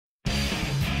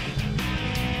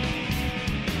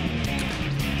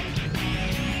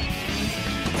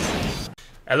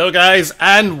Hello guys,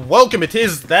 and welcome. It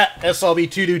is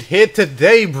ThatSrb2DUDE here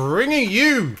today, bringing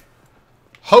you,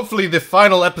 hopefully, the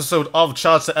final episode of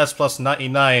Charge to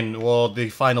S+99, or the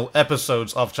final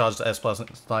episodes of Charge to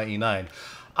S+99.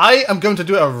 I am going to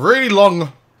do a really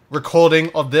long recording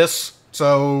of this,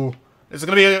 so it's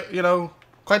going to be,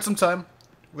 quite some time.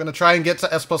 We're going to try and get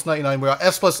to S+99. We are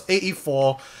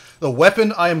S+84. The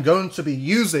weapon I am going to be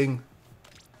using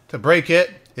to break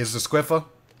it is the Squiffer,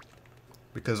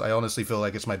 because I honestly feel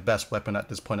like it's my best weapon at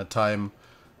this point in time.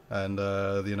 And,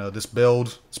 this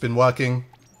build, it's been working.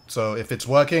 So if it's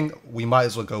working, we might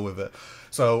as well go with it.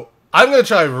 So I'm going to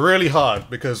try really hard,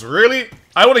 because really,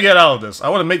 I want to get out of this. I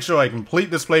want to make sure I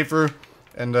complete this playthrough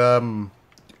and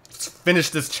finish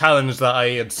this challenge that I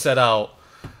had set out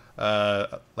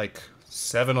like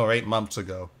 7 or 8 months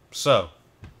ago. So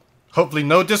hopefully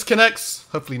no disconnects,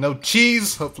 hopefully no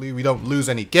cheese, hopefully we don't lose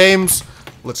any games.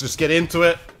 Let's just get into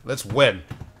it. Let's win.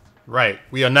 Right,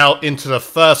 we are now into the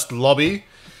first lobby.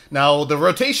 Now, the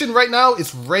rotation right now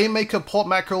is Rainmaker, Port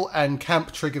Mackerel, and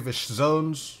Camp Triggerfish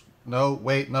zones. No,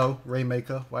 wait, no,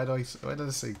 Rainmaker. Why did I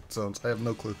say zones? I have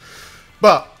no clue.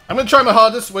 But, I'm going to try my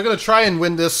hardest. We're going to try and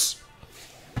win this.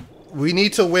 We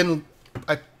need to win,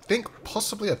 I think,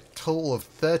 possibly a total of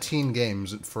 13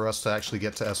 games for us to actually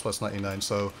get to S+99.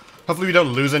 So, hopefully we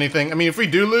don't lose anything. I mean, if we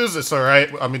do lose, it's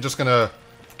alright. I'm just going to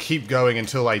keep going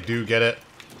until I do get it.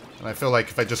 And I feel like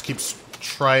if I just keep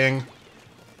trying,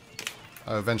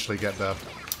 I'll eventually get there.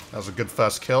 That was a good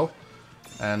first kill.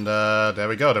 And there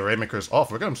we go, the Rainmaker is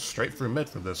off. We're going straight through mid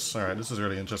for this. Alright, this is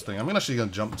really interesting. I'm actually going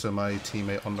to jump to my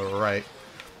teammate on the right.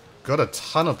 Got a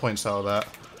ton of points out of that.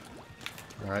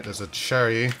 Alright, there's a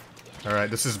cherry. Alright,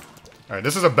 this is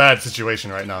a bad situation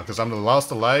right now, because I'm the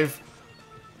last alive.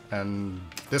 And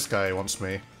this guy wants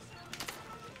me.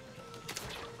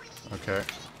 Okay.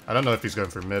 I don't know if he's going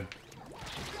through mid.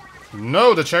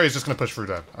 No, the cherry's just gonna push through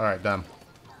that. Alright, damn.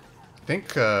 I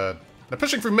think, they're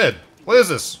pushing through mid. What is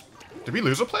this? Did we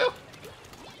lose a player?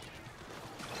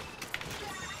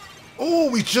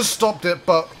 Oh, we just stopped it,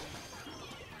 but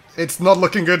it's not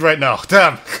looking good right now.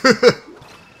 Damn.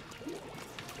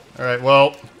 Alright,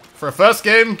 well, for a first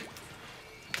game,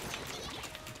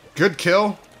 good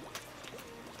kill.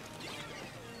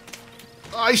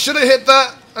 I should have hit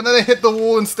that, and then I hit the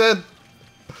wall instead.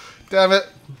 Damn it.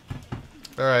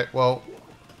 Alright, well,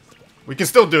 we can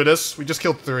still do this. We just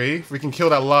killed 3. If we can kill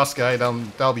that last guy,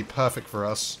 that'll be perfect for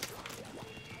us.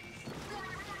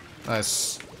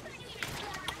 Nice.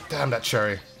 Damn that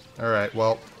cherry. Alright,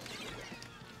 well,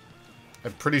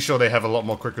 I'm pretty sure they have a lot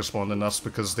more quicker spawn than us,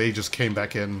 because they just came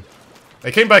back in.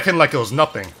 They came back in like it was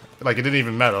nothing. Like it didn't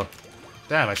even matter.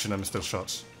 Damn, I shouldn't have missed those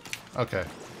shots. Okay.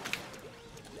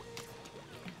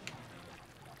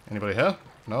 Anybody here?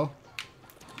 No?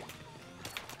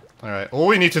 Alright, all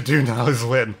we need to do now is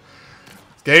win.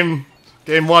 Game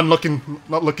 1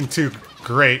 not looking too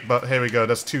great, but here we go.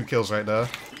 That's 2 kills right there.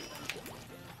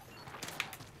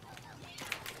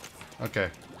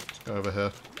 Okay, let's go over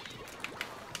here.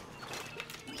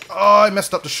 Oh, I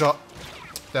messed up the shot.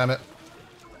 Damn it.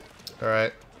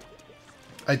 Alright.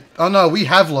 Oh no, we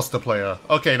have lost a player.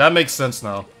 Okay, that makes sense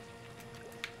now.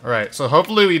 Alright, so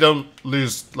hopefully we don't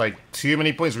lose, like, too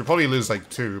many points. We probably lose, like,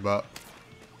 2, but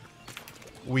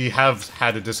we have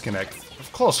had a disconnect.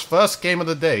 Of course, first game of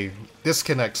the day.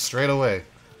 Disconnect straight away.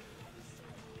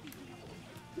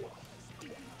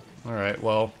 Alright,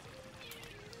 well,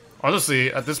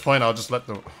 honestly, at this point, I'll just let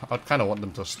them... I kind of want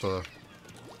them just to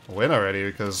win already,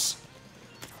 because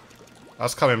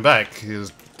us coming back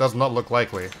does not look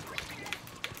likely.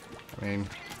 I mean,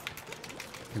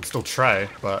 you can still try,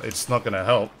 but it's not going to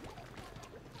help.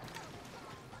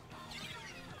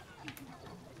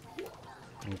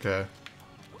 Okay.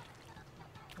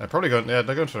 They're probably going... Yeah,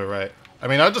 they're going to the right. I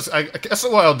mean, I guess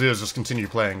what I'll do is just continue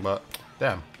playing, but...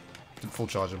 Damn. Didn't full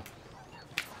charge him.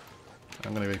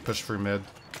 I'm going to be pushed through mid.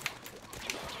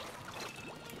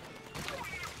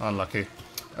 Unlucky.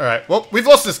 Alright, well, we've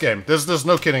lost this game. There's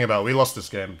no kidding about it. We lost this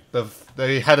game.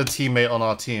 They had a teammate on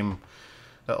our team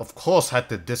that, of course, had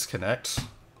to disconnect.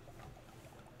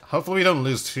 Hopefully we don't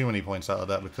lose too many points out of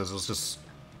that, because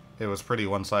it was pretty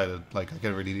one-sided. Like, I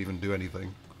couldn't really even do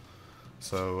anything.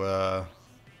 So,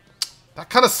 that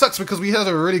kind of sucks, because we had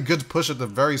a really good push at the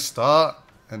very start,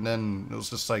 and then it was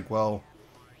just like, well,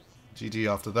 GG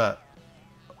after that.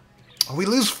 Oh, we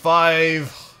lose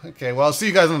 5. Okay, well, I'll see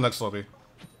you guys in the next lobby.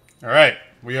 Alright,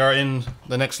 we are in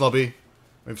the next lobby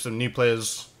with some new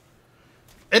players.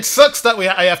 It sucks that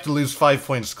I have to lose 5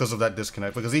 points because of that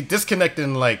disconnect, because he disconnected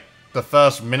in, like, the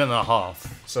first minute and a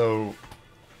half. So,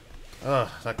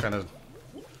 that kind of...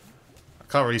 I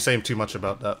can't really say too much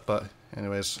about that, but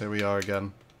anyways, here we are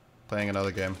again, playing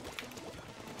another game.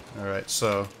 Alright,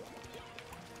 so...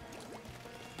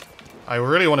 I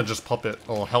really want to just pop it,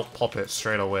 or help pop it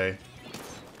straight away.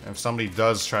 And if somebody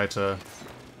does try to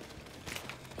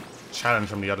challenge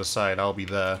from the other side, I'll be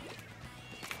there.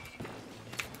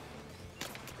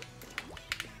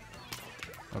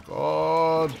 Oh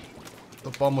god! The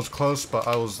bomb was close, but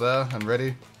I was there and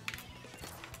ready.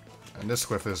 And this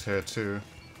Squiffer's here too.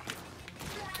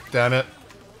 Damn it.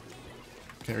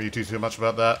 Can't really do too much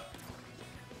about that.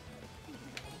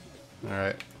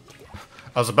 Alright.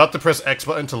 I was about to press X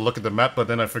button to look at the map, but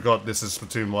then I forgot this is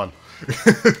Splatoon 1.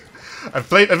 I've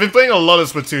been playing a lot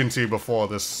of Splatoon 2 before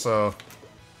this, so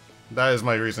that is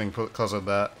my reasoning because of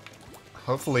that.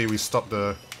 Hopefully we stop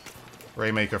the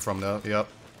Rainmaker from there. Yep.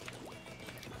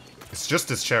 It's just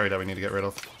this cherry that we need to get rid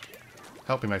of.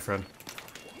 Help me, my friend.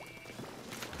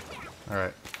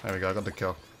 Alright, there we go, I got the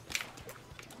kill.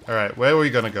 Alright, where are we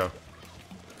gonna go?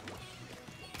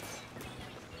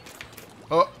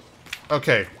 Oh,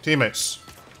 okay, teammates.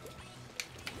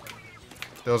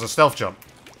 There was a stealth jump.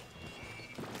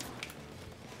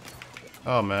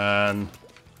 Oh man.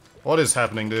 What is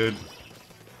happening, dude?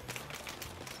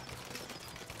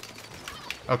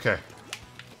 Okay.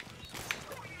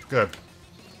 Good.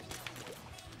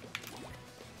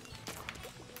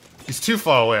 He's too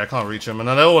far away, I can't reach him, and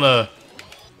I don't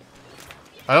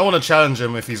wanna challenge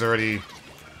him if he's already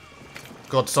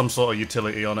got some sort of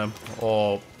utility on him,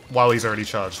 or while he's already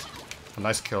charged. A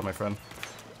nice kill, my friend.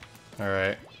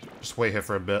 Alright. Just wait here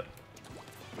for a bit.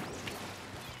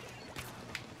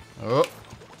 Oh.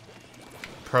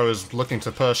 Pro is looking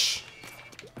to push.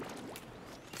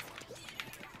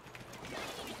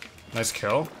 Nice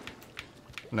kill.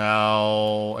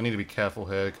 Now, I need to be careful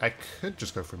here. I could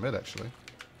just go for mid, actually.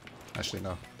 Actually,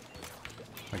 no.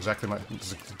 Exactly my...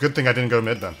 It's a good thing I didn't go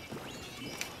mid, then.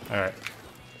 Alright.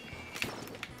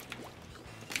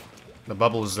 The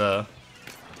bubble is there.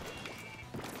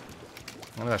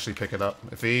 I'm gonna actually pick it up.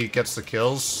 If he gets the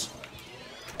kills...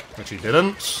 Which he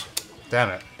didn't. Damn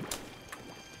it.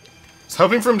 I was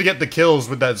hoping for him to get the kills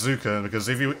with that Zuka, because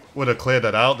if he would have cleared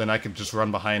that out, then I could just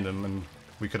run behind him, and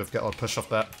we could have got a push off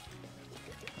that.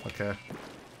 Okay.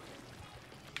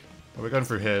 We're going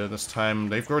through here this time.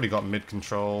 They've already got mid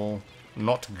control.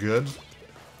 Not good.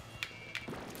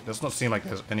 Does not seem like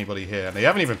there's anybody here. And they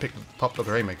haven't even popped up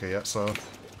the Rainmaker yet, so...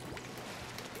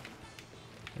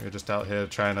 We're just out here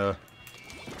trying to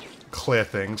clear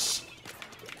things.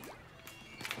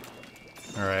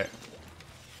 Alright.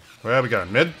 Where are we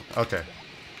going? Mid? Okay.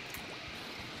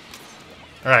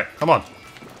 Alright, come on.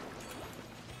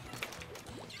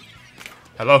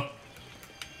 Hello?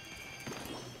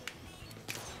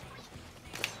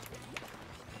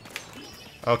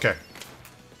 Okay.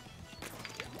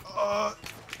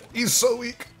 He's so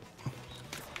weak.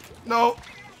 No.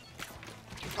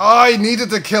 I needed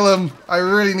to kill him. I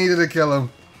really needed to kill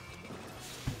him.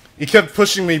 He kept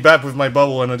pushing me back with my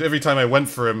bubble, and every time I went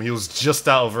for him, he was just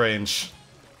out of range.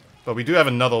 But we do have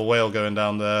another whale going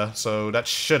down there, so that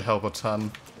should help a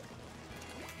ton.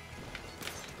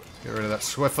 Get rid of that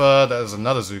Squiffer. That is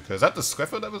another Zuka. Is that the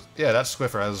Squiffer that was... Yeah, that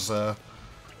Squiffer has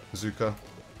Zuka.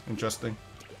 Interesting.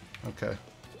 Okay.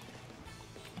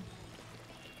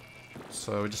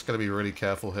 So we just gotta be really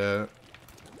careful here.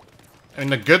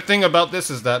 And the good thing about this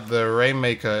is that the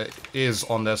Rainmaker is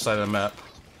on their side of the map.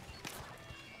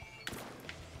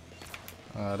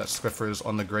 That Squiffer is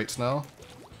on the grates now.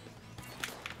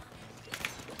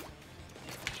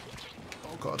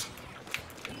 Oh god.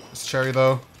 This cherry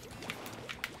though.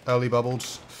 Early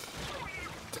bubbles.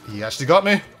 He actually got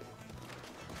me.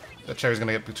 That cherry's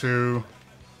gonna get two.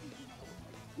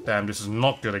 Damn, this is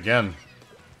not good again.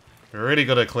 We really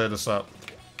gotta clear this up.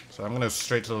 So I'm gonna go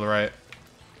straight to the right.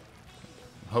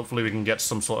 Hopefully we can get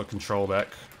some sort of control back.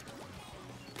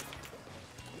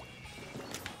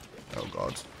 Oh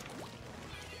god.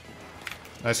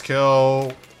 Nice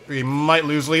kill. We might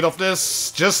lose lead off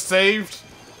this. Just saved.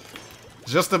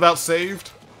 Just about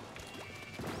saved.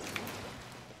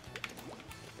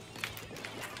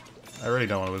 I really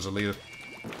don't want to lose a lead.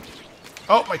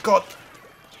 Oh my god.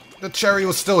 The cherry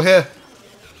was still here.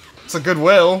 It's a good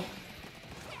whale.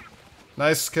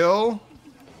 Nice kill.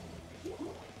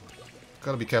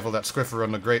 Gotta be careful of that Squiffer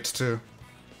on the grates too.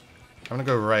 I'm gonna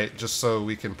go right just so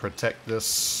we can protect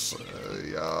this.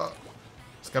 Yeah.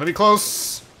 It's gonna be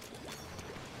close.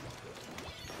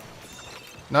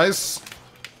 Nice.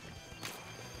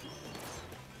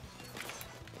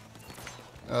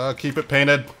 Keep it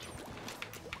painted.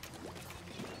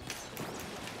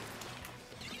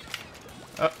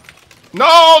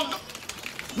 No!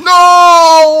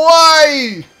 No!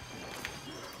 Why?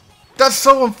 That's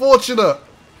so unfortunate.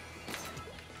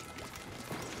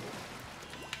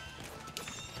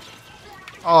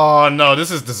 Oh no,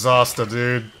 this is disaster,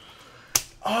 dude.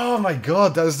 Oh my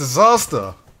god, that is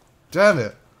disaster. Damn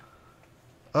it.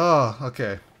 Oh,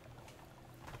 okay.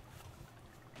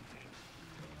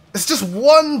 It's just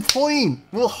 1 point.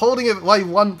 We're holding it by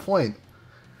 1 point.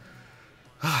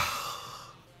 I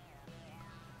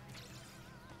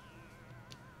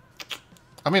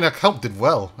mean, that help did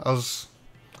well.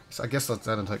 I guess that's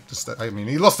I mean,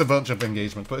 he lost a bunch of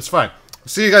engagement, but it's fine.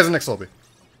 See you guys in the next lobby.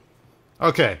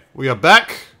 Okay, we are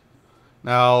back.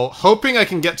 Now, hoping I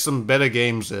can get some better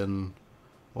games in,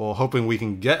 or hoping we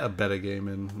can get a better game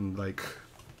in, and like,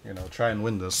 you know, try and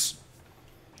win this.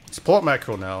 Support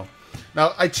macro now.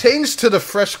 Now, I changed to the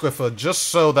Fresh Squiffer just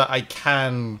so that I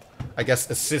can, I guess,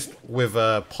 assist with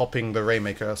popping the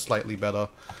Rainmaker slightly better.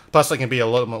 Plus, I can be a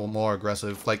little more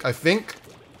aggressive. Like, I think,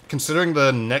 considering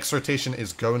the next rotation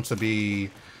is going to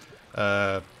be,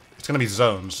 it's going to be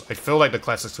zones, I feel like the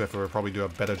Classic Squiffer will probably do a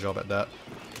better job at that.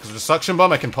 Because with the Suction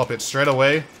Bomb, I can pop it straight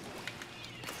away.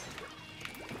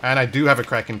 And I do have a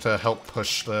Kraken to help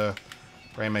push the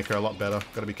Rainmaker a lot better.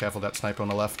 Gotta be careful of that sniper on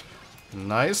the left.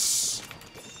 Nice.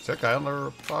 Is that guy on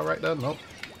the far right there? Nope.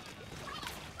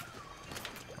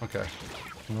 Okay.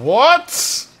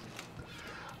 What?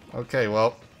 Okay,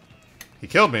 well. He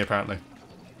killed me, apparently.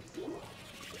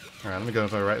 Alright, let me go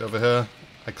to the right over here.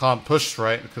 I can't push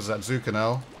right because of that Zuka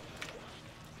now.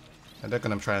 And they're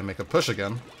gonna try and make a push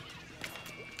again.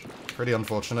 Pretty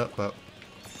unfortunate, but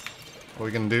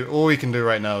all we can do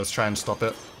right now is try and stop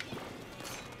it.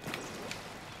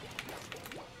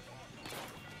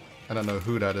 I don't know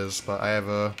who that is, but I have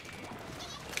a...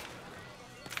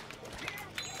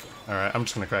 Alright, I'm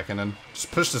just gonna crack in.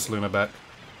 Just push this Luna back.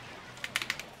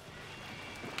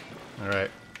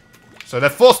 Alright. So they're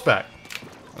forced back.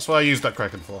 That's what I used that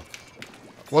Kraken for.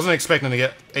 Wasn't expecting to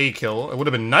get a kill. It would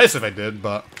have been nice if I did,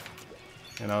 but...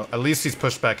 You know, at least he's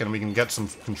pushed back and we can get some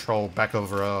control back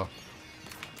over our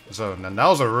zone. And that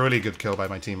was a really good kill by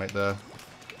my teammate there.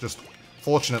 Just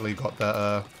fortunately got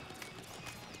that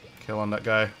kill on that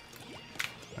guy.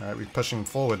 Alright, we're pushing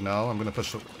forward now. I'm going to push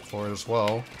forward as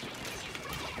well.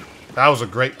 That was a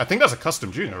great... I think that's a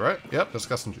custom junior, right? Yep, that's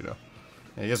custom junior.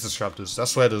 Yeah, he has disruptors.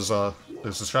 That's where those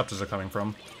disruptors are coming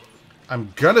from.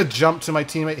 I'm going to jump to my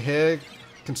teammate here,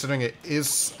 considering it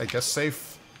is, I guess,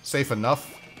 safe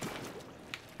enough.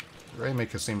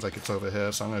 Rainmaker seems like it's over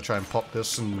here, so I'm going to try and pop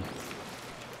this and...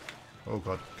 Oh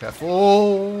god, careful.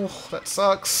 Oh, that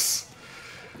sucks.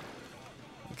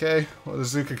 Okay, well, the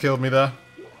Zuka killed me there.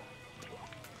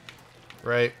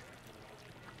 Right.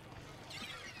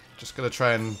 Just gonna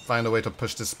try and find a way to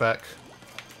push this back.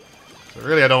 So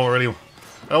really, I don't want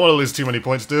to lose too many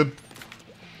points, dude.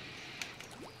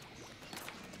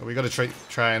 But we gotta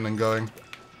try and then going.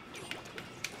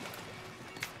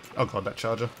 Oh god, that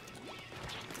charger.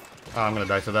 Oh, I'm gonna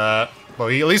die to that. Well,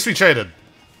 at least we traded.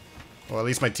 Well, at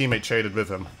least my teammate traded with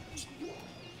him.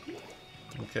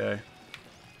 Okay.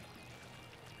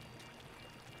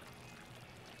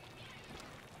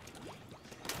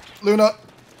 Luna!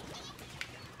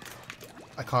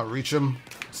 I can't reach him.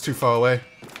 It's too far away.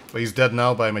 But he's dead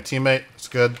now by my teammate. It's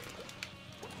good.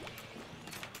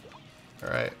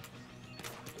 Alright.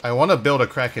 I want to build a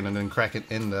Kraken and then crack it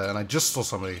in there. And I just saw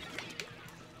somebody.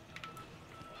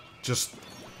 Just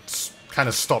kind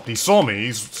of stopped. He saw me.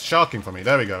 He's sharking for me.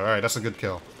 There we go. Alright, that's a good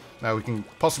kill. Now we can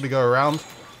possibly go around.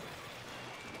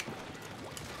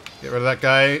 Get rid of that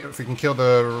guy. If we can kill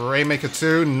the Rainmaker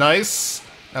too. Nice.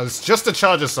 Now there's just a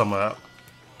charger somewhere.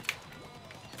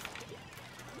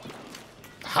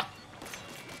 Ha.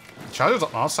 The charger's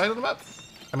on our side of the map?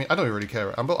 I mean, I don't really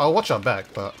care. I'll watch our back,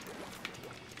 but...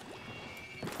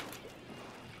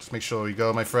 Just make sure we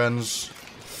go, my friends.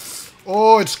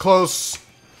 Oh, it's close.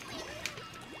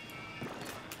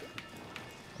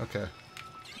 Okay.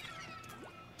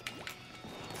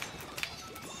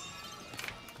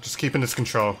 Just keeping this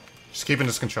control. Just keeping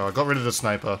this control. I got rid of the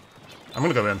sniper. I'm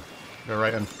gonna go in. Go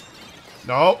right in.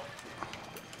 No!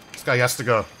 This guy has to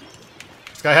go.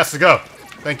 This guy has to go.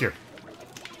 Thank you.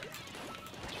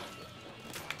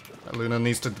 That Luna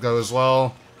needs to go as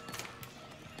well.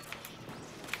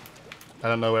 I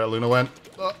don't know where that Luna went.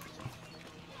 Oh.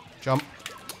 Jump.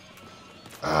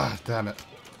 Ah, damn it.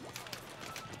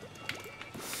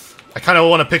 I kind of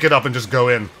want to pick it up and just go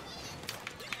in.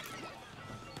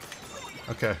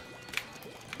 Okay.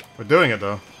 We're doing it,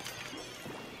 though.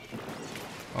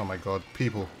 Oh my god,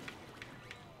 people.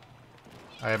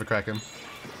 I have a Kraken.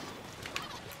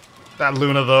 That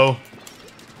Luna, though.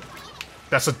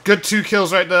 That's a good 2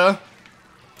 kills right there.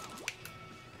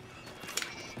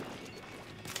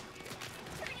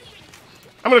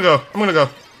 I'm gonna go. I'm gonna go.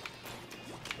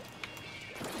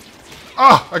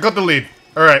 Ah, I got the lead.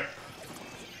 Alright.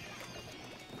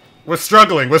 We're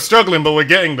struggling, but we're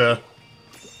getting there.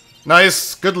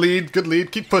 Nice, good lead,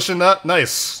 keep pushing that,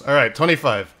 nice. Alright,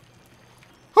 25.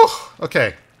 Whew,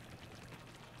 okay.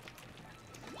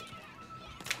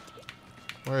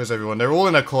 Where is everyone? They're all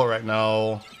in that court right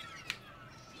now.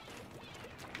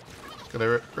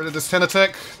 Gotta get rid of this 10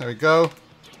 attack, there we go.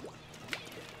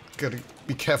 Gotta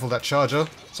be careful of that charger.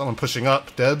 Someone pushing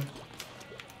up, dead.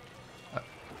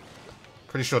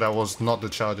 Pretty sure that was not the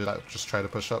charger that just tried to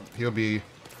push up. He would be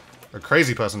a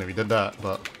crazy person if he did that,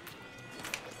 but...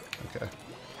 Okay.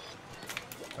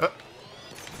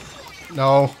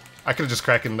 No, I could have just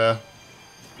Kraken there.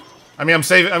 I mean, I'm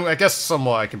saving... I guess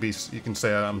somewhat I can be... You can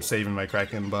say I'm saving my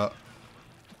Kraken, but...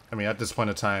 I mean, at this point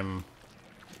in time...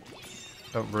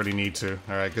 Don't really need to.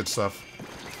 Alright, good stuff.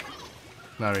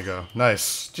 There we go.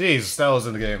 Nice. Jeez, that was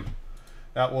in the game.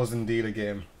 That was indeed a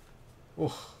game.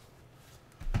 Oof.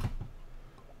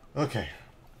 Okay.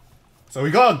 So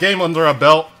we got a game under our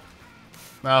belt.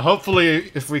 Now, hopefully,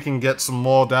 if we can get some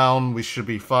more down, we should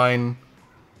be fine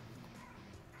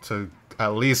to at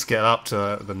least get up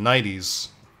to the 90s.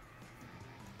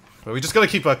 But we just gotta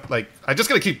keep, like, I just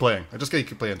gotta keep playing. I just gotta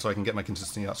keep playing so I can get my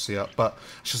consistency up. But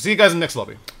I shall see you guys in the next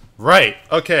lobby. Right,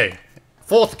 okay.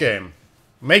 4th game.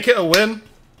 Make it a win.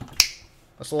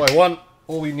 That's all I want.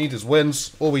 All we need is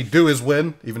wins. All we do is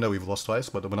win. Even though we've lost twice,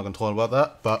 but we're not gonna talk about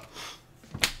that. But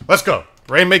let's go.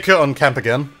 Rainmaker on camp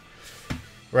again.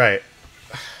 Right.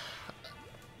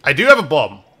 I do have a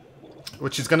bomb,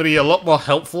 which is going to be a lot more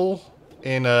helpful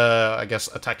in, I guess,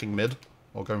 attacking mid,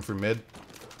 or going through mid.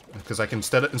 Because I can,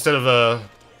 instead of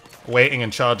waiting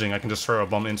and charging, I can just throw a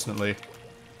bomb instantly.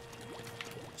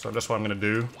 So that's what I'm going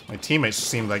to do. My teammates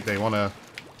seem like they want to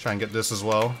try and get this as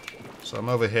well. So I'm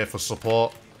over here for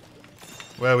support.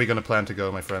 Where are we going to plan to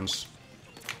go, my friends?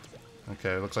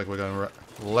 Okay, looks like we're going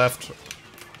left.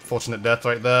 Fortunate death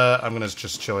right there. I'm going to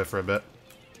just chill here for a bit.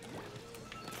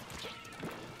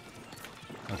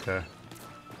 Okay.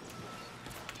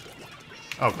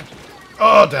 Oh.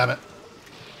 Oh, damn it.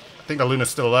 I think the Luna's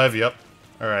still alive, yep.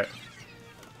 Alright.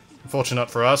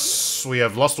 Unfortunate for us, we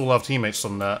have lost all our teammates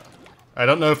on that. I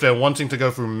don't know if they're wanting to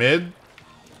go through mid.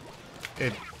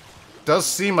 It does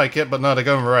seem like it, but no, they're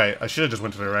going right. I should have just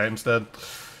went to the right instead.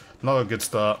 Not a good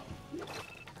start.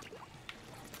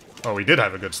 Oh, we did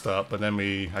have a good start, but then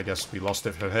I guess we lost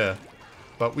it from here.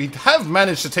 But we have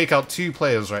managed to take out 2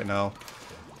 players right now.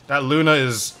 That Luna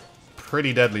is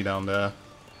pretty deadly down there.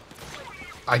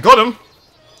 I got him!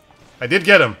 I did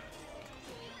get him.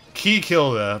 Key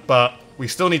kill there, but we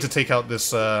still need to take out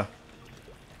this guy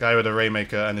with a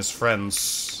Rainmaker and his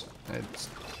friends. It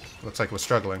looks like we're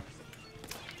struggling.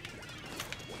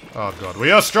 Oh god,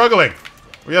 we are struggling!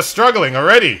 We are struggling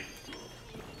already!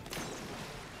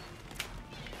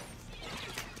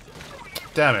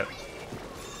 Damn it.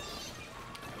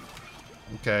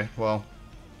 Okay, well.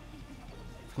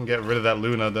 If we can get rid of that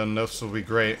Luna, then this will be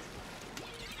great.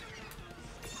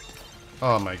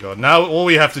 Oh my god, now all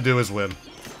we have to do is win.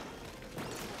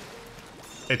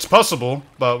 It's possible,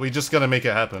 but we just gotta make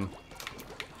it happen.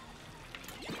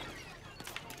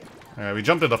 Alright, we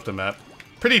jumped it off the map.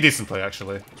 Pretty decent play,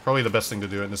 actually. It's probably the best thing to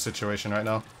do in this situation right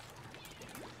now.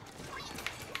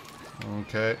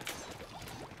 Okay.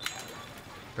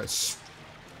 Guys.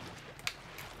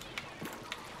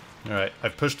 Alright,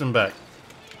 I've pushed him back.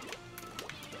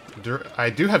 I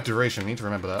do have duration, need to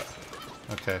remember that.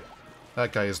 Okay.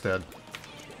 That guy is dead.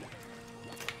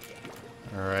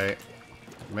 Alright.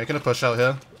 Making a push out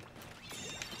here.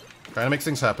 Trying to make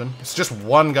things happen. It's just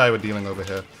one guy we're dealing over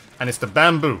here. And it's the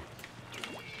bamboo.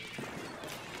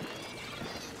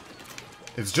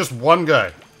 It's just one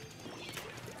guy.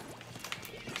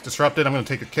 Disrupted, I'm gonna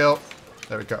take a kill.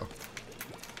 There we go.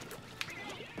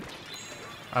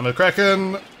 I'm a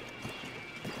Kraken.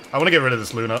 I want to get rid of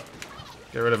this Luna.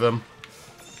 Get rid of him.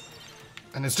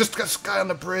 And it's just this guy on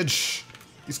the bridge.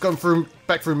 He's going through,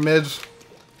 back through mid.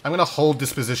 I'm gonna hold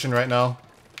this position right now.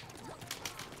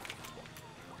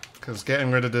 Because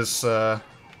getting rid of this,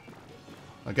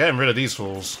 getting rid of these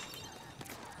fools.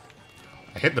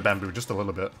 I hit the bamboo just a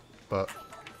little bit, but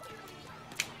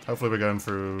hopefully we're going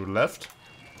through left.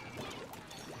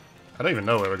 I don't even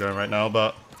know where we're going right now,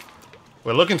 but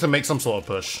we're looking to make some sort of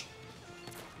push.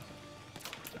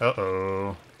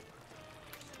 Uh-oh.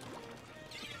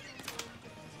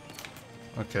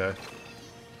 Okay.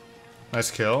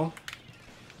 Nice kill.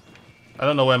 I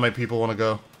don't know where my people want to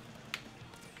go.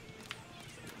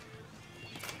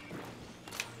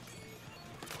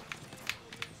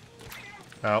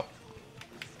 Ow.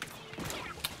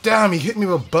 Damn, he hit me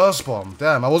with a burst bomb.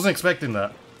 Damn, I wasn't expecting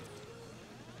that.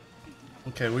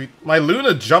 Okay, my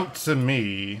Luna jumped to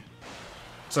me.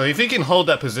 So if he can hold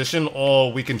that position,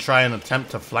 or we can try and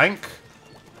attempt to flank,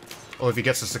 or if he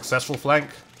gets a successful flank,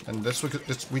 and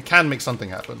we can make something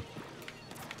happen.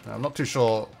 I'm not too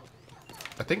sure.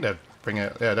 I think they're bringing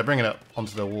it. Yeah, they're bringing it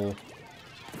onto the wall.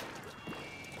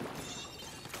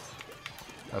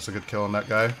 That's a good kill on that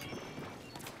guy.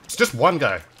 It's just one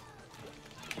guy.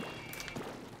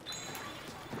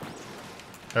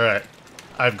 Alright.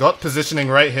 I've got positioning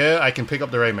right here. I can pick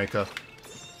up the Rainmaker.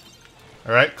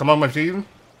 Alright, come on my team.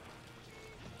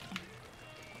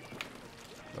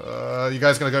 You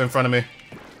guys gonna go in front of me.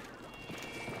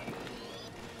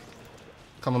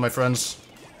 Come on my friends.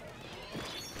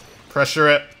 Pressure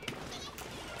it.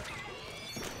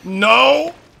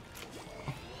 No!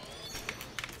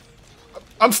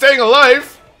 I'm staying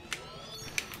alive!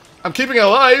 I'm keeping it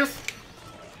alive!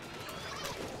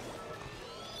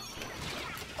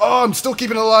 Oh, I'm still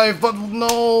keeping it alive, but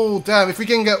no! Damn, if we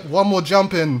can get one more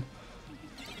jump in.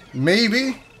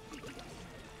 Maybe?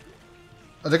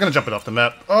 Oh, they're gonna jump it off the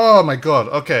map. Oh my god,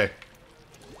 okay.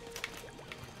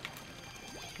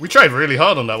 We tried really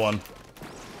hard on that one.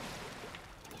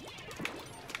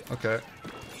 Okay.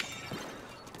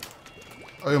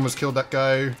 I almost killed that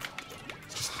guy.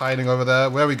 He's just hiding over there.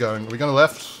 Where are we going? Are we going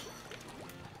left?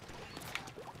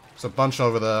 There's a bunch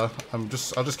over there. I'll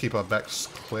just keep our backs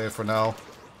clear for now.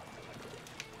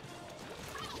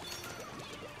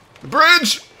 The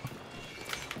bridge!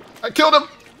 I killed him!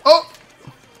 Oh!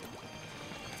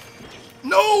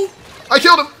 No! I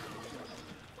killed him!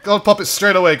 Gotta pop it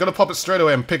straight away. Gotta pop it straight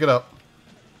away and pick it up.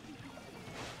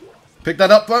 Pick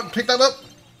that up, pick that up!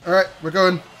 Alright, we're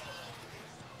going.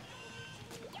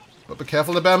 But be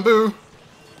careful of the bamboo.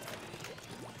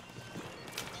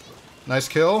 Nice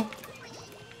kill.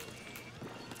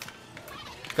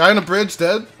 Guy on the bridge,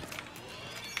 dead.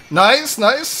 Nice,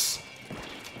 nice!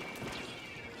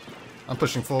 I'm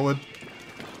pushing forward.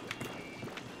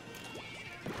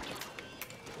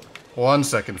 1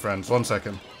 second, friends. 1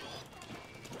 second.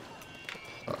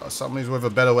 Somebody with a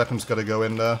better weapon's gotta go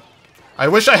in there. I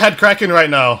wish I had Kraken right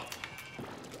now.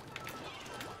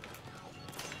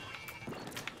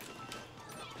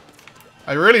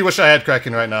 I really wish I had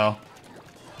Kraken right now.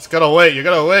 It's gotta wait. You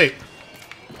gotta wait.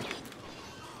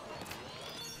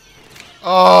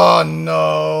 Oh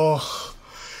no.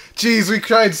 Jeez, we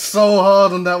cried so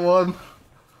hard on that one.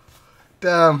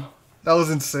 Damn. That was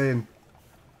insane.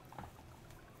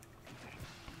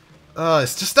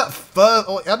 It's just that first...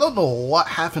 I don't know what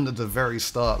happened at the very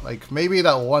start. Like, maybe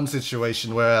that one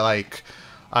situation where, like,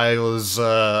 I was...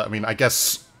 I mean, I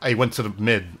guess I went to the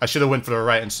mid. I should have went for the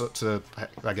right and so to,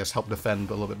 I guess, help defend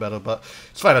a little bit better. But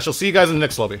it's fine. I shall see you guys in the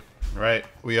next lobby. Alright,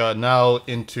 we are now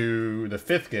into the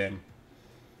 5th game.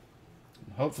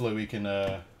 Hopefully we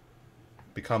can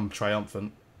become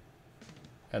triumphant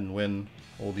and win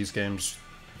all these games.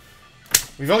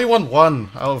 We've only won 1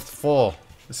 out of 4.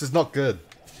 This is not good.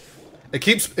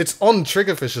 It's on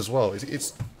Triggerfish as well.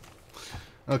 It's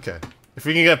okay. If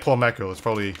we can get poor macro, it'd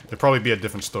probably be a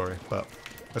different story. But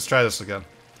let's try this again.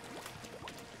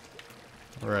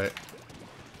 All right.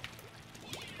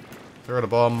 Throw the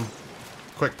bomb.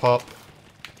 Quick pop.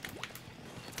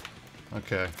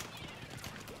 Okay.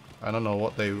 I don't know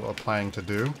what they are planning to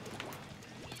do.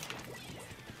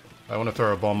 I want to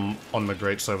throw a bomb on the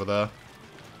grates over there.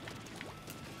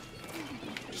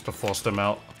 Just to force them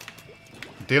out.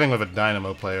 Dealing with a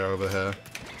dynamo player over here.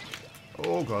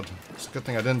 Oh god, it's a good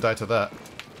thing I didn't die to that.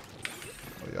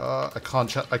 I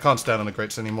can't stand on the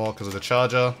grates anymore because of the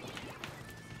charger.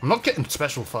 I'm not getting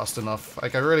special fast enough.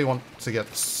 Like, I really want to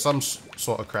get some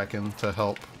sort of Kraken to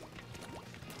help.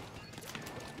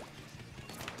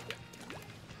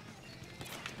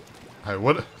 I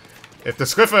would, if the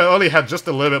Squiffer only had just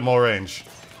a little bit more range.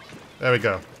 There we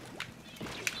go.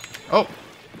 Oh.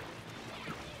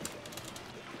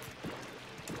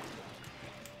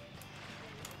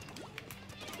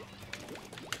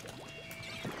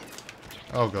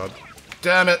 Oh god.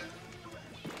 Damn it!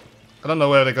 I don't know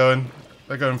where they're going.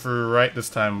 They're going through right this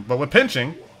time. But we're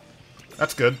pinching.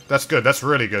 That's good. That's good. That's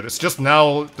really good. It's just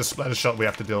now the splatter shot we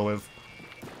have to deal with.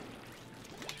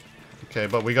 Okay,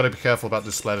 but we gotta be careful about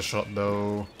this splatter shot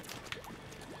though.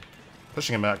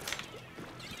 Pushing him back.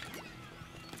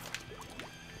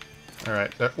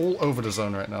 Alright, they're all over the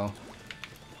zone right now.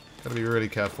 Gotta be really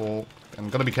careful. And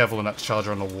gotta be careful in that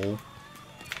charger on the wall.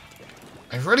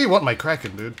 I really want my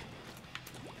Kraken, dude.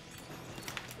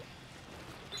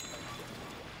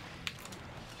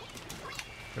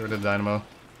 Get rid of the dynamo.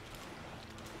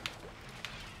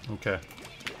 Okay.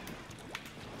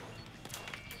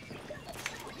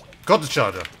 Got the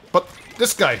charger. But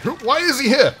this guy, why is he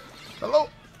here? Hello?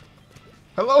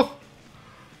 Hello?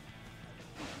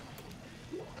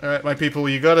 Alright, my people,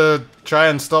 you gotta try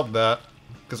and stop that.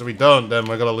 Because if we don't, then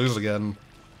we're gonna lose again.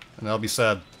 And I'll be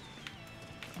sad.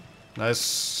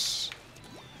 Nice.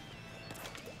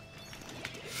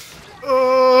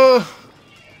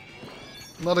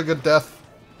 Not a good death.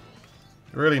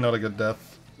 Really not a good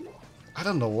death. I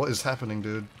don't know what is happening,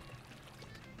 dude.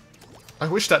 I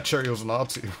wish that cherry was an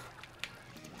R2.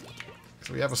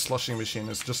 Because we have a sloshing machine,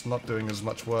 it's just not doing as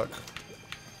much work.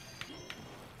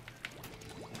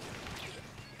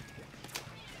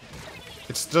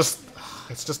 It's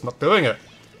just not doing it.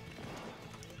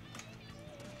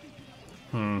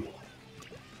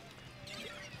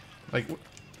 Like,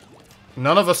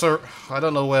 none of us are... I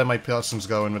don't know where my person's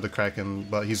going with the Kraken,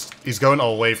 but he's going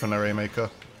away from the Rainmaker.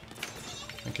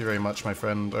 Thank you very much, my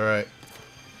friend. Alright.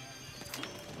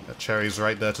 That cherry's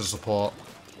right there to support.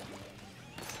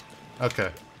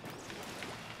 Okay.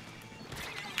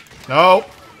 No!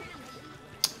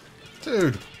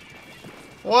 Dude.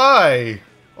 Why?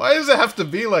 Why does it have to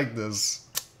be like this?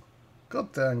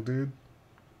 God dang, dude.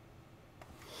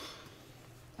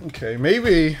 Okay,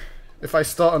 maybe if I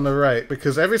start on the right,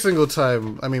 because every single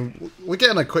time, I mean, we're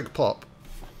getting a quick pop.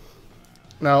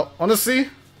 Now, honestly,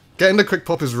 getting the quick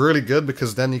pop is really good,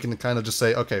 because then you can kind of just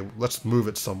say, okay, let's move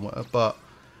it somewhere, but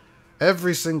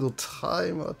every single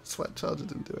time, our sweat charger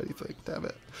didn't do anything, damn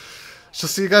it. Shall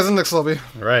see you guys in the next lobby.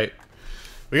 Alright.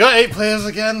 We got 8 players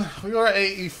again. We were at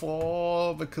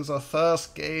 84 because our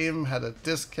first game had a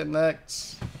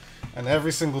disconnect. And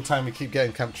every single time we keep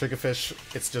getting Camp Triggerfish,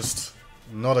 it's just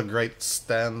not a great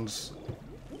stand.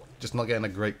 Just not getting a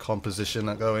great composition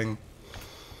going.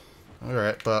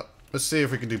 Alright, but let's see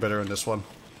if we can do better in this one.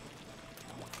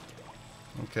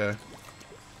 Okay.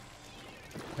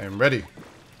 I am ready.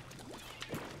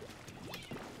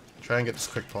 Try and get this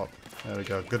quick pop. There we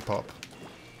go, good pop.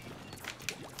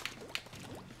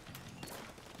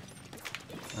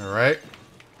 Alright.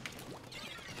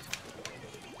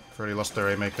 Already lost their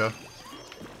Rainmaker.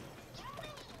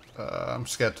 I'm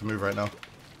scared to move right now.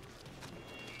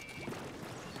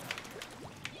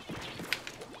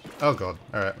 Oh god.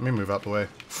 Alright, let me move out the way.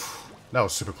 That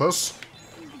was super close.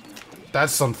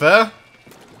 That's unfair.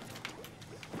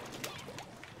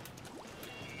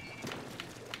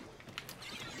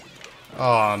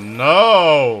 Oh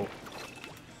no!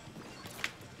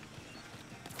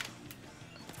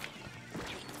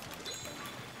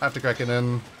 I have to crack it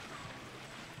in.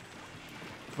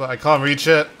 But I can't reach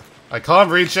it. I can't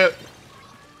reach it.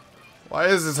 Why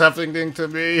is this happening to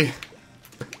me?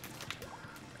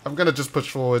 I'm gonna just push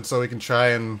forward so we can try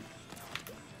and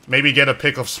maybe get a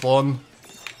pick of spawn.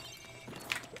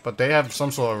 But they have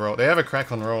some sort of roll. They have a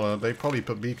crack on roller. They probably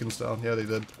put beacons down. Yeah, they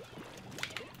did.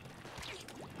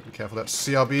 Be careful, that's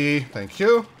CRB. Thank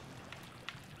you.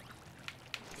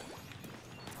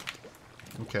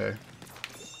 Okay.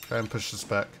 Try and push this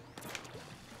back.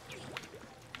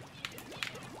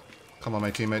 Come on,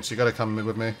 my teammates. You gotta come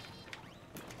with me.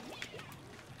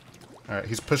 Alright,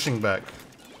 he's pushing back.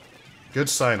 Good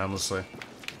sign, honestly.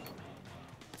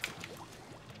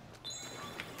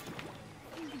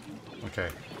 Okay.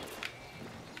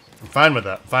 I'm fine with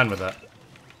that. Fine with that.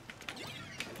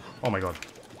 Oh my god.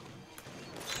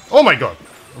 Oh my god!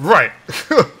 Right!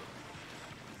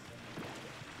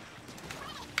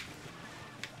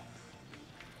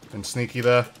 Been sneaky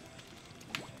there.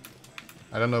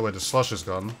 I don't know where the slush has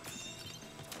gone.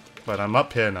 But I'm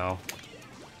up here now.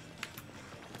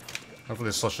 Hopefully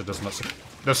the slusher does not...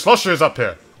 The slusher is up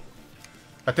here!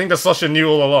 I think the slusher knew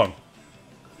all along.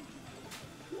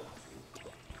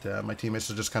 Yeah, my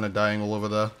teammates are just kind of dying all over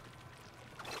there.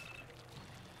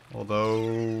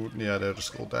 Although... Yeah, they're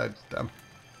just all dead. Damn.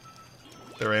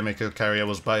 The Rainmaker carrier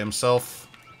was by himself.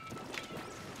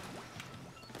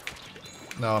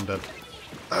 Now I'm dead.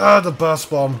 Ah, the burst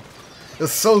bomb!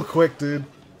 It's so quick, dude.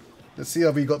 The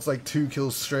CRB got like 2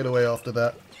 kills straight away after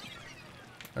that.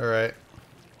 Alright.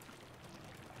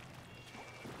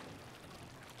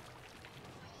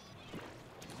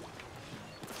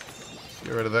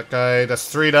 Get rid of that guy.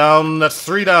 That's 3 down. That's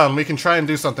 3 down. We can try and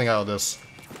do something out of this.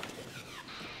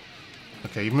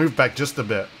 Okay, you moved back just a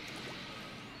bit.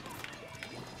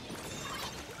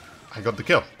 I got the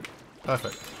kill.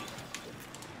 Perfect.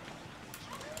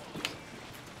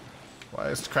 Why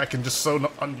is Kraken just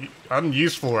so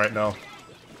unuseful right now?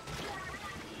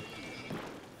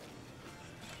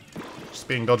 Just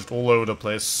being dodged all over the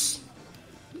place.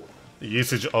 The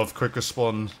usage of quick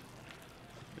respawn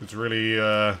is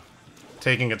really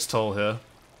taking its toll here.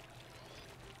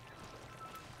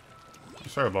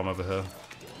 Throw a bomb over here.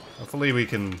 Hopefully we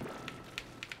can...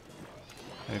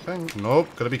 Anything? Nope.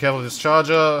 Gotta be careful with this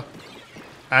charger.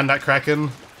 And that Kraken.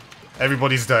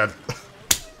 Everybody's dead.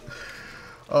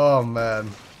 Oh man.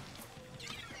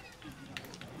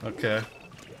 Okay.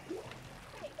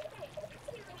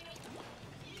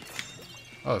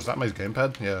 Oh, is that my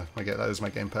gamepad? Yeah, I get that is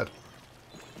my gamepad.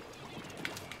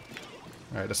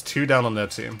 Alright, there's 2 down on their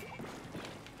team.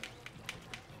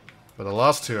 But the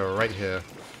last 2 are right here.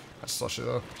 That's Slushy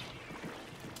though.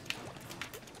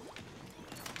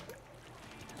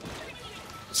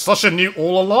 Slushy knew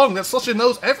all along! That Slushy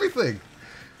knows everything!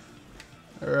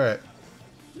 Alright.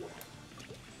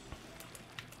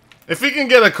 If we can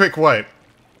get a quick wipe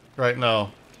right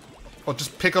now, or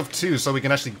just pick up 2 so we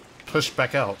can actually push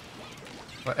back out.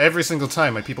 But every single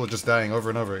time my people are just dying over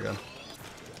and over again.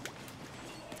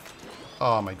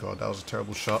 Oh my god, that was a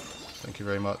terrible shot. Thank you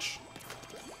very much.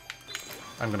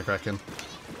 I'm gonna crack in.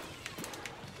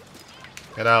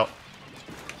 Get out.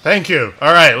 Thank you!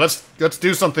 Alright, let's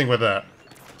do something with that.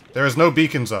 There is no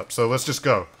beacons up, so let's just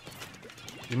go.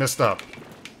 You messed up.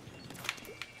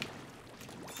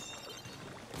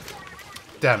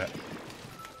 Damn it.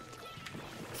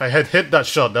 If I had hit that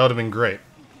shot, that would have been great.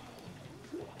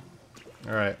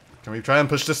 Alright, can we try and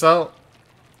push this out?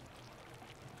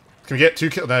 Can we get 2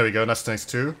 kills? There we go, that's nice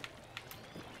 2.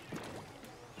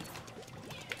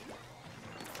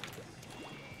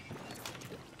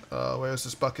 Where's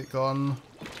this bucket gone?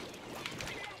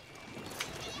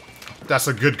 That's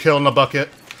a good kill in the bucket.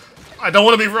 I don't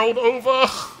want to be rolled over.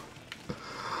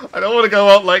 I don't want to go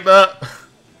out like that.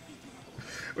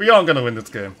 We aren't going to win this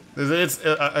game.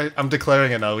 I'm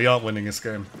declaring it now. We aren't winning this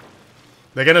game.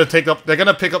 They're gonna pick up the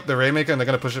Raymaker and they're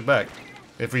gonna push it back.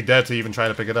 If we dare to even try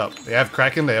to pick it up. They have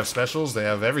Kraken, they have specials, they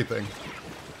have everything.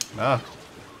 Nah.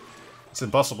 It's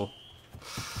impossible.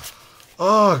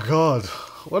 Oh god.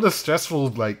 What a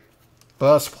stressful, like,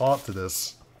 first part to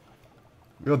this.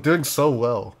 We are doing so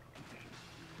well.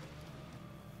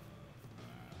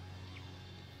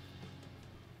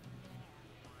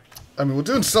 I mean, we're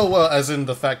doing so well as in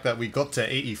the fact that we got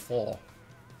to 84.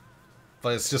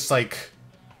 But it's just like...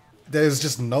 there's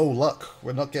just no luck.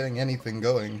 We're not getting anything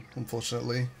going,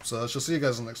 unfortunately. So I shall see you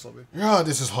guys in the next lobby. Yeah,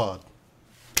 this is hard.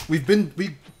 We've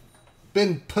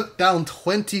been put down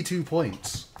 22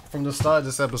 points from the start of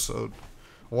this episode.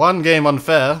 1 game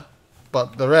unfair,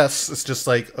 but the rest is just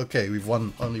like, okay, we've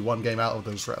won only 1 game out of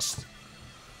those rest.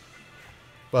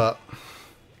 But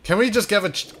can we just give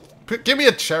me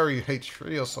a cherry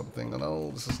H3 or something?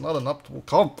 No, this is not an optimal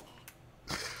comp.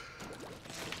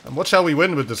 And watch how we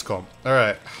win with this comp.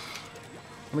 Alright.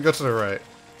 Let me go to the right.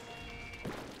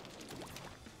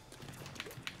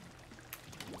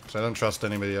 So I don't trust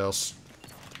anybody else.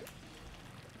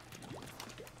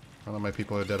 None of my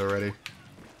people are dead already.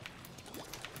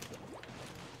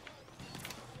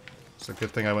 It's a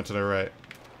good thing I went to the right.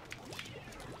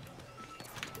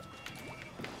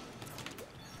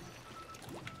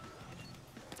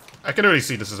 I can already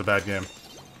see this is a bad game.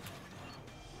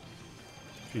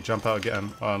 If you jump out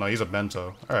again. Oh no, he's a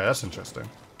bento. Alright, that's interesting.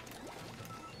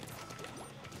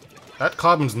 That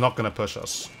carbon's not going to push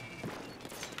us.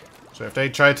 So if they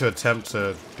try to attempt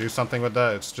to do something with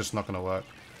that, it's just not going to work.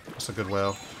 That's a good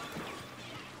whale.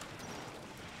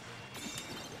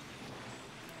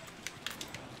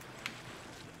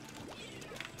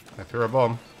 I threw a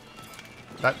bomb.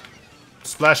 That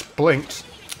splash blinked.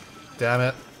 Damn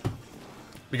it.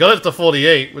 We got it to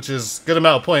 48, which is a good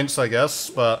amount of points, I guess,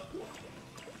 but...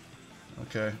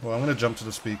 okay, well, I'm going to jump to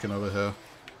the beacon over here.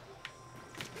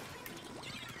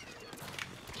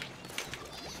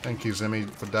 Thank you, Zimmy,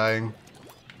 for dying.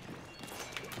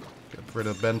 Get rid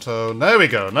of Bento. There we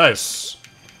go, nice!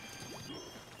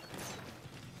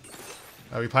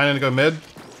 Are we planning to go mid?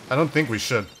 I don't think we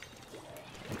should.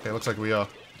 Okay, looks like we are.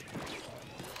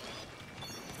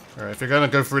 Alright, if you're gonna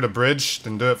go through the bridge,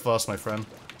 then do it fast, my friend.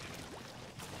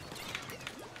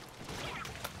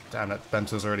 Damn it,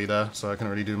 Bento's already there, so I can't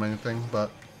really do anything, but...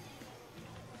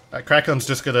 that Kraken's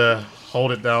just gonna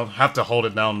hold it down, have to hold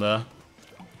it down there.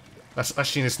 That's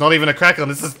actually, it's not even a Kraken,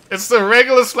 it's a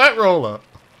regular flat roller!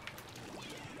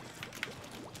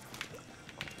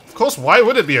 Of course, why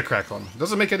would it be a Kraken? It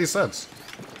doesn't make any sense.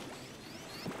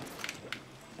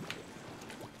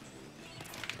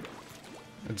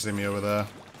 It's Zimmy over there.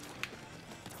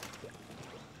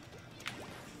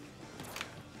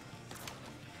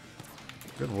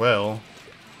 Good whale.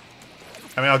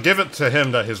 I mean, I'll give it to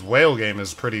him that his whale game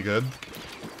is pretty good.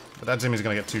 But that Zimmy's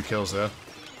gonna get 2 kills there.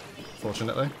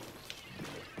 Fortunately.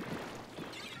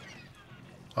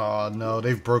 Oh no,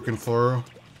 they've broken through.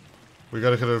 We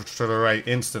gotta go to the right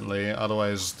instantly,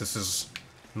 otherwise this is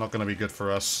not gonna be good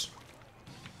for us.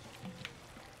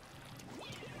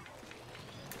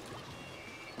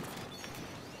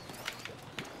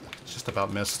 Just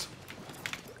about missed.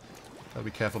 Gotta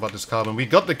be careful about this carbon. We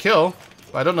got the kill,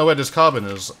 but I don't know where this carbon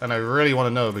is, and I really want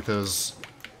to know because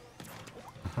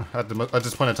At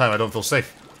this point in time, I don't feel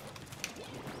safe.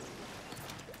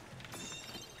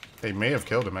 They may have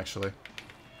killed him, actually.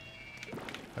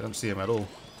 I don't see him at all.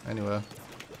 Anywhere.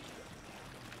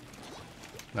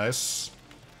 Nice.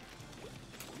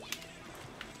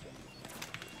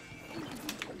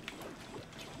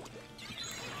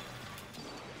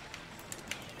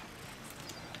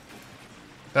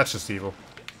 That's just evil.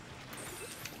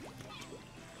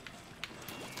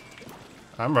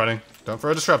 I'm running. Don't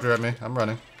throw a disruptor at me. I'm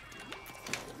running.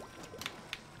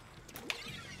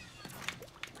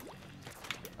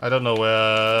 I don't know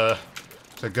where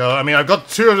to go. I mean, I've got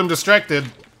two of them distracted.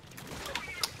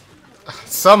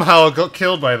 Somehow I got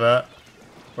killed by that.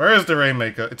 Where is the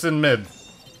Rainmaker? It's in mid.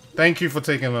 Thank you for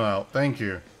taking them out. Thank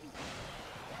you.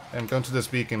 I'm going to this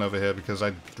beacon over here because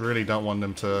I really don't want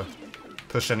them to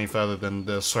push any further than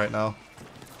this right now.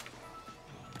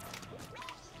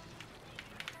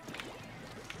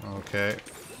 Okay.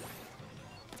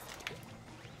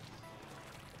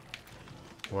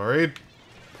 Worried?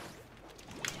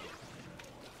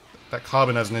 That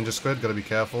carbon has ninja squid, gotta be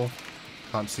careful.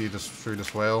 Can't see this through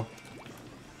this whale.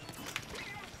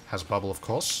 Has bubble, of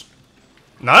course.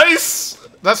 Nice!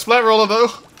 That splat roller though.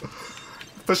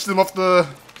 Pushed him off the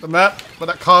map with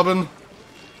that carbon.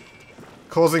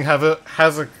 Causing havoc.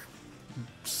 Has a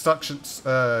suction,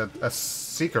 a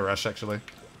seeker rush actually.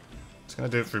 It's gonna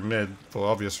do it through mid for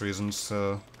obvious reasons,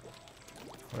 so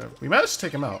we managed to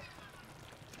take him out.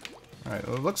 Alright,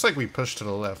 well, it looks like we pushed to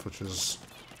the left, which is...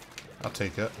 I'll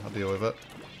take it. I'll deal with it.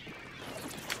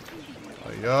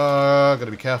 Oh yeah,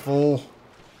 gotta be careful.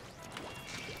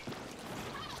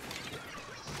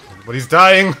 Everybody's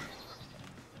dying!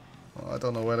 Oh, I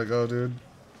don't know where to go, dude.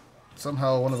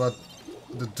 Somehow one of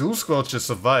the dual squelchers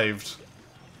survived.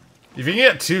 If you can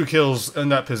get 2 kills in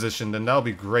that position, then that'll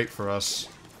be great for us.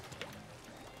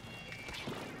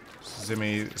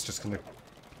 Zimmy is just gonna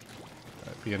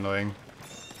be annoying.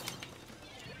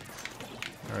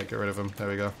 Alright, get rid of him. There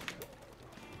we go.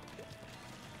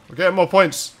 We're getting more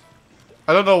points.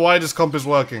 I don't know why this comp is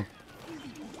working.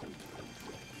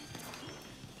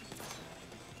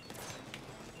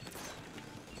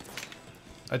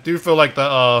 I do feel like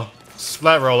that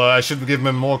splat roller, I should give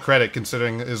him more credit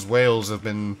considering his whales have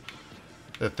been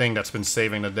the thing that's been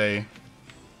saving the day.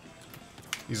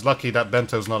 He's lucky that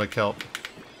Bento's not a kelp.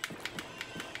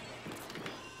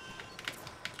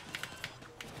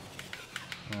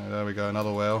 There we go,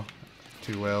 another whale.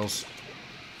 2 whales.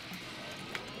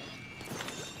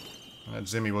 And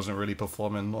Zimmy wasn't really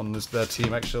performing on their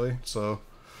team actually, so...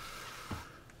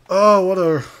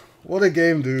 Oh, what a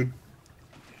game, dude.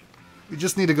 We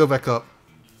just need to go back up.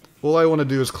 All I want to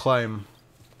do is climb.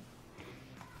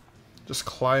 Just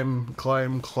climb,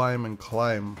 climb, climb, and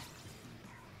climb.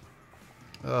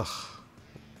 Ugh.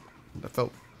 That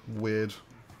felt weird.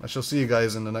 I shall see you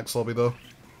guys in the next lobby though.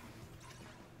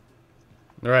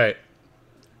 Alright.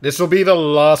 This will be the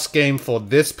last game for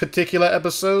this particular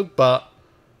episode, but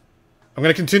I'm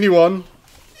going to continue on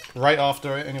right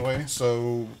after it anyway,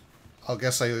 so I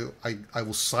guess I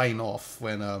will sign off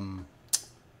when,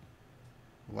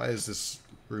 why is this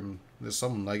room, there's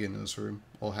someone lagging in this room,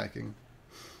 or hacking.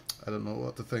 I don't know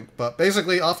what to think, but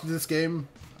basically after this game,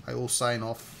 I will sign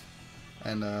off,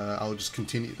 and I'll just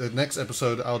continue, the next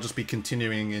episode I'll just be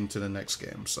continuing into the next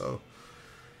game, so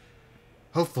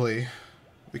hopefully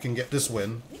we can get this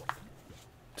win.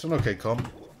 It's an okay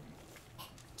comp.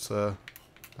 It's,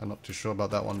 I'm not too sure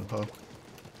about that one, though.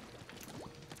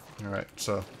 Alright,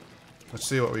 so, let's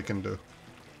see what we can do.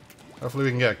 Hopefully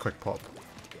we can get a quick pop.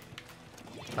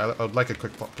 I would like a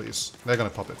quick pop, please. They're gonna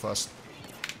pop it first.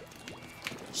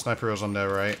 Sniper is on there,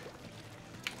 right?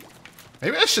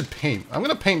 Maybe I should paint. I'm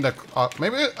gonna paint that...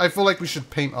 maybe I feel like we should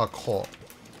paint our core.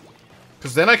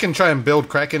 Because then I can try and build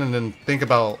Kraken and then think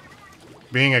about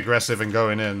being aggressive and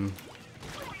going in.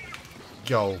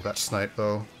 Yo, that snipe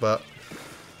though, but...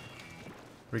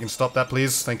 We can stop that,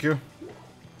 please. Thank you.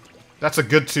 That's a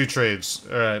good 2 trades.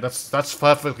 Alright, that's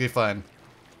perfectly fine.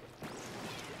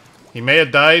 He may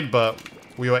have died, but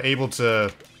we were able to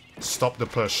stop the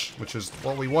push, which is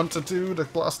what we want to do. The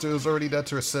blaster is already there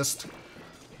to assist.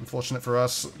 Unfortunate for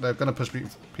us. They're gonna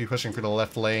be pushing through the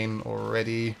left lane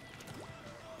already.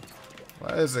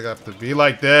 Why does it have to be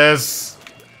like this?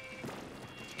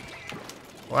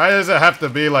 Why does it have to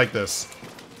be like this?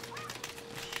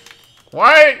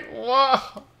 Why?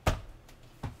 What?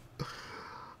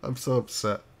 I'm so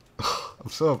upset. I'm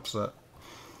so upset.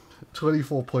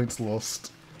 24 points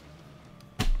lost.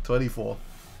 24.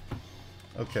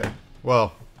 Okay.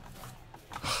 Well.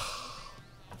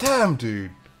 Damn,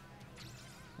 dude.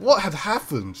 What had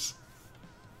happened?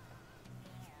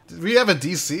 Did we have a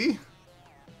DC?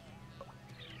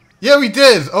 Yeah, we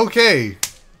did! Okay.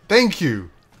 Thank you.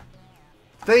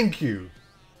 Thank you.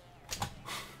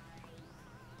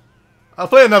 I'll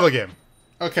play another game.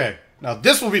 Okay. Now,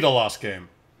 this will be the last game.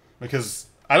 Because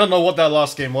I don't know what that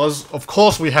last game was. Of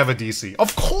course we have a DC.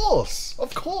 Of course!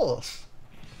 Of course!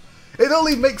 It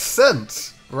only makes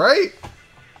sense, right?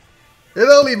 It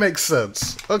only makes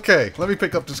sense. Okay, let me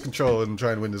pick up this controller and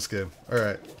try and win this game.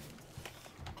 Alright.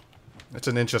 It's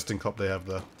an interesting comp they have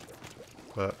there.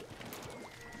 But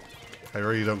I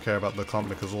really don't care about the comp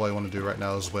because all I want to do right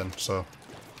now is win, so.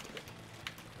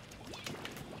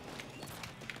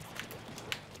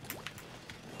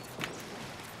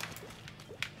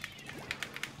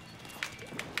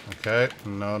 Okay,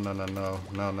 no, no, no, no,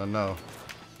 no, no, no.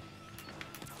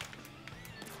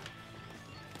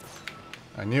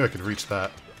 I knew I could reach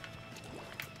that.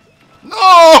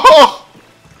 No!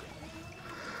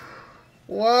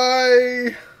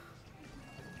 Why?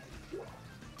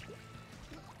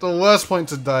 The worst point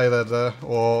to die there,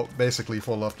 or basically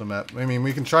fall off the map. I mean,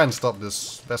 we can try and stop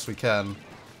this best we can.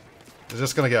 We're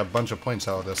just gonna get a bunch of points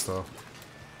out of this, though.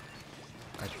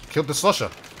 I killed the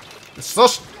Slosher. This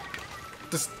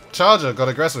Charger got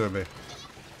aggressive with me.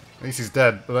 At least he's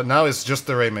dead, but now it's just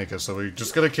the Rainmaker, so we're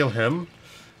just gonna kill him.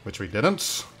 Which we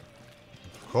didn't.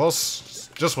 Of course. It's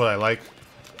just what I like.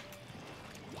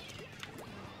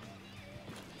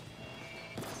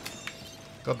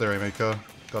 Got the Rainmaker.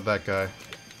 Got that guy.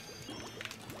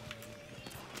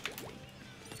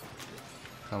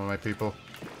 Come on, my people.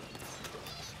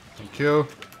 Thank you.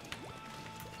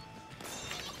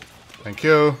 Thank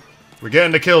you. We're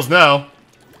getting the kills now.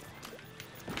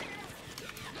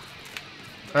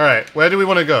 Alright, where do we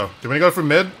want to go? Do we want to go for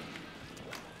mid?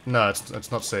 No,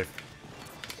 it's not safe.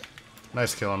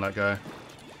 Nice kill on that guy.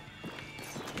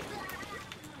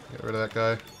 Get rid of that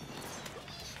guy.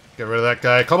 Get rid of that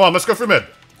guy. Come on, let's go for mid.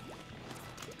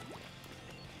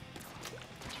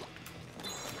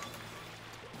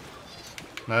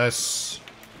 Nice.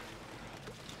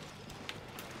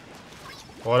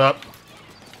 What up?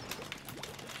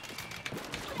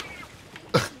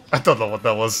 I don't know what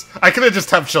that was. I could have just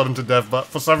tap shot him to death, but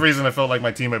for some reason I felt like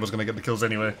my teammate was going to get the kills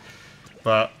anyway.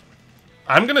 But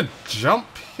I'm gonna jump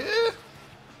here.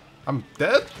 I'm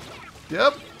dead.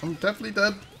 Yep, I'm definitely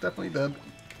dead. Definitely dead.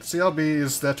 CRB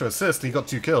is there to assist. He got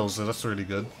 2 kills, so that's really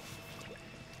good.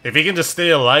 If he can just stay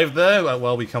alive there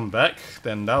while we come back,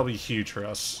 then that'll be huge for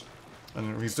us.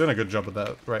 And he's doing a good job of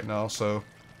that right now, so.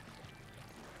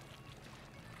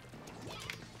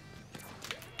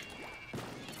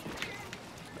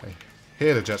 I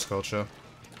hear the Jet Sculpture.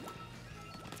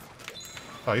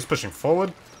 Oh, he's pushing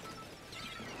forward.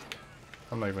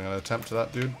 I'm not even gonna attempt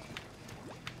that, dude.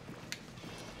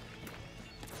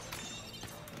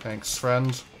 Thanks,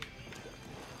 friend.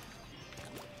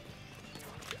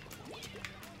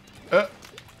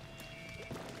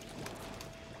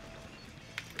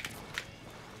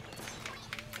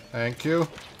 Thank you.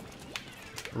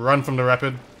 Run from the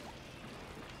rapid.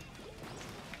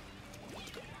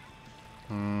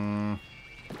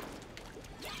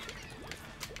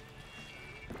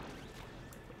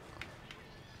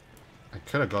 I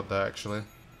could have got that, actually.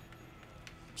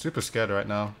 Super scared right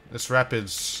now. This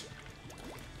rapid's...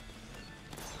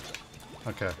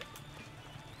 Okay.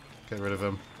 Get rid of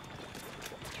him.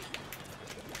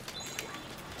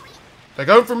 They're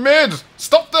going for mid!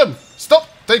 Stop them! Stop!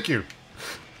 Thank you.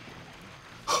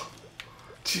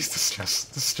 Jeez, the stress.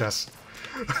 The stress.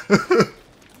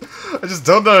 I just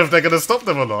don't know if they're gonna stop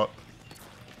them or not.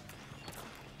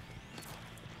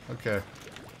 Okay.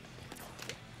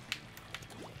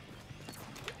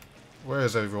 Where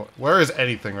is everyone? Where is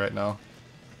anything right now?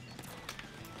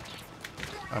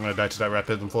 I'm gonna die to that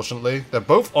rapid, unfortunately. They're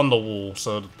both on the wall,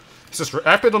 so it's just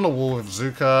rapid on the wall with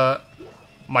Zuka.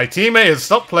 My teammate has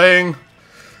stopped playing.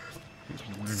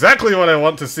 Exactly what I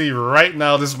want to see right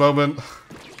now, this moment.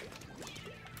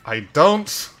 I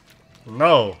don't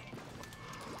know.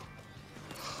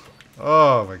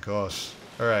 Oh my gosh.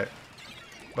 Alright.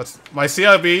 But my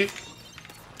CRB.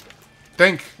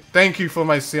 Thank you for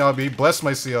my CRB. Bless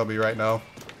my CRB right now.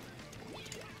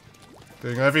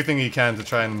 Doing everything he can to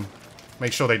try and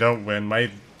make sure they don't win.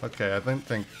 Okay, I didn't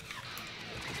think.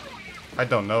 I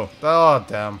don't know. Oh,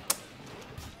 damn.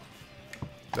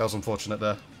 That was unfortunate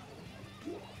there.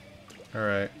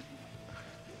 Alright.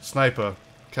 Sniper.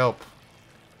 Kelp.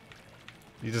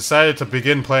 You decided to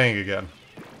begin playing again.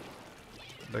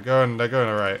 They're going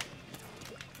alright.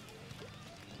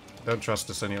 Don't trust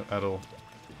this at all.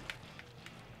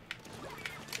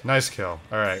 Nice kill.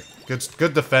 Alright.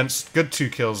 Good defense. Good 2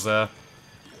 kills there.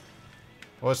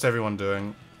 What's everyone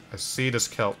doing? I see this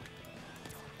kelp.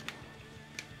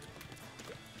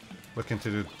 Looking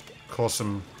to cause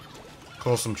some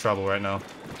cause some trouble right now.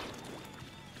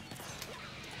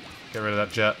 Get rid of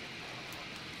that jet.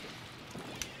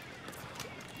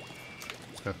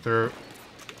 Let's go through.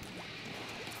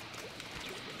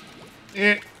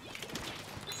 Yeah.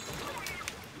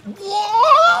 Whoa!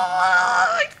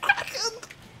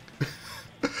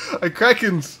 I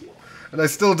crackened! And I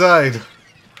still died.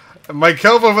 And my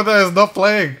kelp over there is not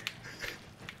playing.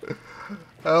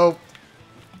 Help.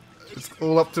 It's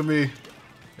all up to me.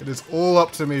 It is all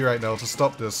up to me right now to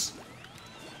stop this.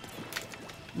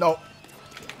 No.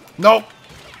 No!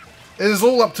 It is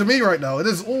all up to me right now. It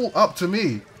is all up to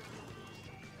me.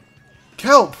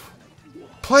 Kelp!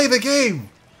 Play the game!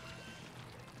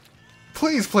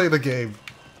 Please play the game.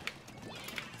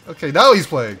 Okay, now he's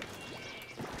playing.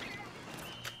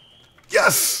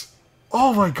 Yes!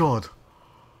 Oh my god.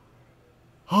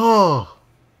 Oh.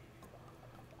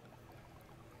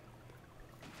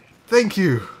 Thank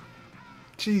you.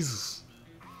 Jesus.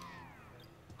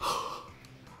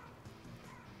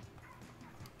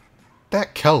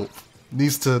 That kelp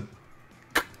needs to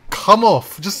come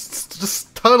off.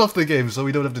 Just turn off the game so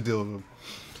we don't have to deal with him.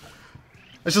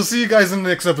 I shall see you guys in the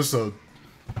next episode.